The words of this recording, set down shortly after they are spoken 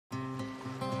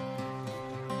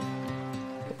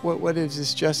what is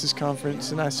this justice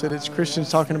conference? And I said, it's Christians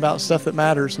talking about stuff that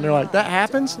matters. And they're like, that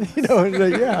happens? You know, and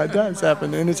like, yeah, it does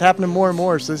happen. And it's happening more and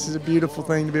more. So this is a beautiful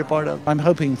thing to be a part of. I'm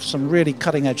hoping some really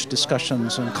cutting-edge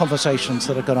discussions and conversations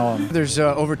that are going on. There's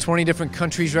over 20 different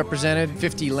countries represented,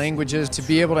 50 languages. To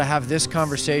be able to have this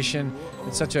conversation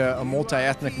in such a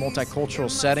multi-ethnic, multicultural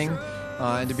setting,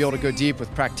 and to be able to go deep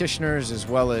with practitioners as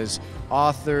well as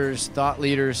authors, thought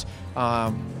leaders,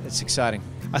 it's exciting.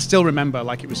 I still remember,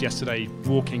 like it was yesterday,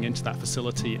 walking into that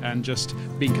facility and just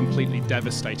being completely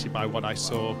devastated by what I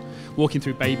saw. Walking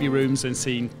through baby rooms and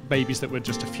seeing babies that were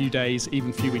just a few days,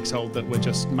 even a few weeks old, that were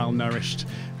just malnourished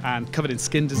and covered in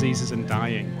skin diseases and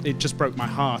dying. It just broke my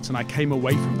heart, and I came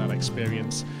away from that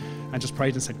experience and just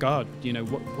prayed and said, God, you know,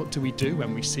 what do we do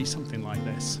when we see something like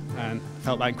this? And I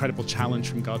felt that incredible challenge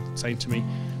from God saying to me,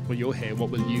 well, you're here, what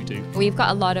will you do? We've got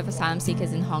a lot of asylum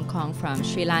seekers in Hong Kong from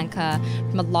Sri Lanka,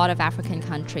 from a lot of African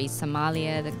countries,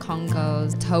 Somalia, the Congo,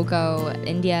 Togo,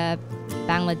 India,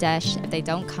 Bangladesh. If they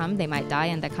don't come, they might die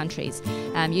in their countries,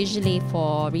 usually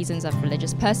for reasons of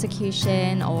religious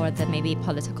persecution or maybe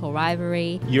political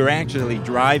rivalry. You're actually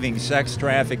driving sex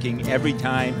trafficking every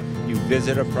time you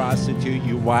visit a prostitute,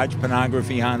 you watch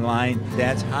pornography online.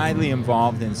 That's highly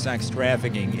involved in sex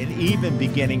trafficking, and even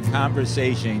beginning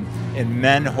conversation and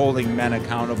men holding men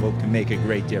accountable can make a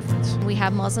great difference. We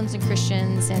have Muslims and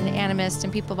Christians and animists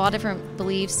and people of all different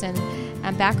beliefs and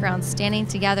backgrounds standing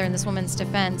together in this woman's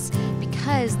defense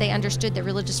because they understood that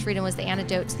religious freedom was the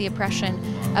antidote to the oppression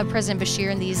of President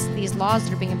Bashir and these laws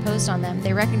that are being imposed on them.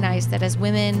 They recognized that as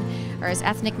women or as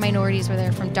ethnic minorities, whether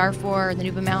they're from Darfur or the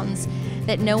Nuba Mountains,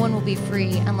 that no one will be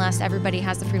free unless everybody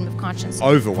has the freedom of conscience.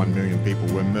 Over 1 million people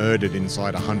were murdered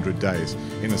inside 100 days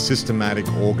in a systematic,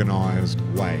 organised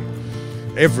way.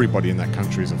 Everybody in that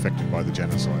country is affected by the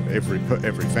genocide. Every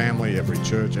family, every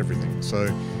church, everything. So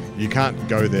you can't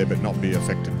go there but not be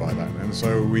affected by that. And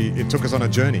so it took us on a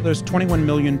journey. There's 21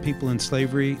 million people in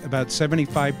slavery. About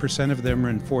 75% of them are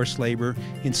in forced labor,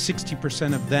 and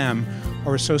 60% of them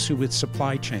are associated with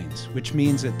supply chains, which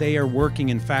means that they are working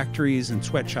in factories and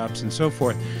sweatshops and so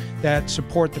forth that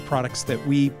support the products that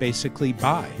we basically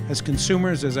buy. As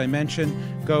consumers, as I mentioned,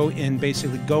 go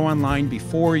online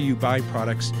before you buy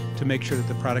products to make sure that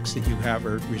the products that you have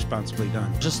are responsibly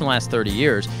done. Just in the last 30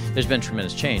 years, there's been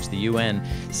tremendous change. The UN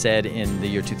said in the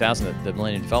year 2000 that the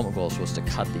Millennium Development Goals was to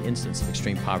cut the incidence of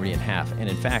extreme poverty in half, and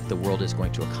in fact, the world is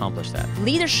going to accomplish that.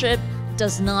 Leadership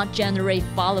does not generate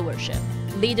followership.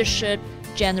 Leadership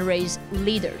generates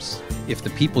leaders. If the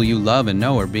people you love and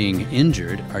know are being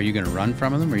injured, are you going to run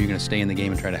from them, or are you going to stay in the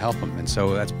game and try to help them? And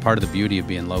so that's part of the beauty of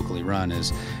being locally run,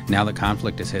 is now that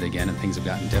conflict has hit again and things have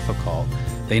gotten difficult,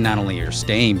 they not only are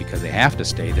staying because they have to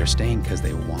stay, they're staying because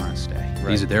they want to stay. Right.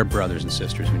 These are their brothers and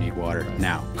sisters who need water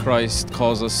now. Christ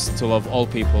calls us to love all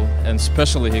people, and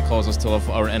especially He calls us to love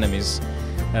our enemies.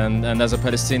 And as a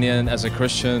Palestinian, as a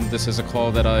Christian, this is a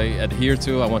call that I adhere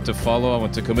to, I want to follow, I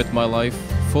want to commit my life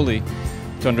fully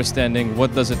to understanding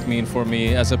what does it mean for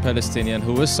me as a Palestinian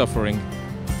who is suffering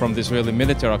from the Israeli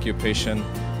military occupation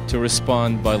to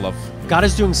respond by love. God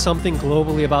is doing something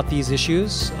globally about these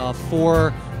issues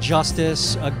for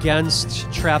justice,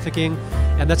 against trafficking,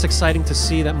 and that's exciting to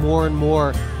see that more and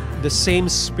more the same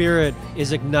spirit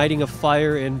is igniting a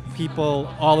fire in people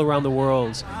all around the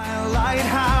world. My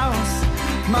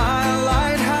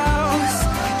lighthouse,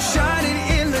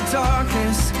 shining in the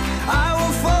darkness, I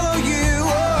will follow you.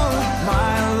 Oh,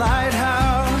 my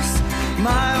lighthouse,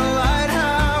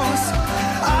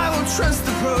 I will trust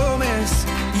the promise.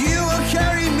 You will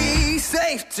carry me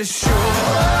safe to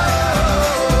shore.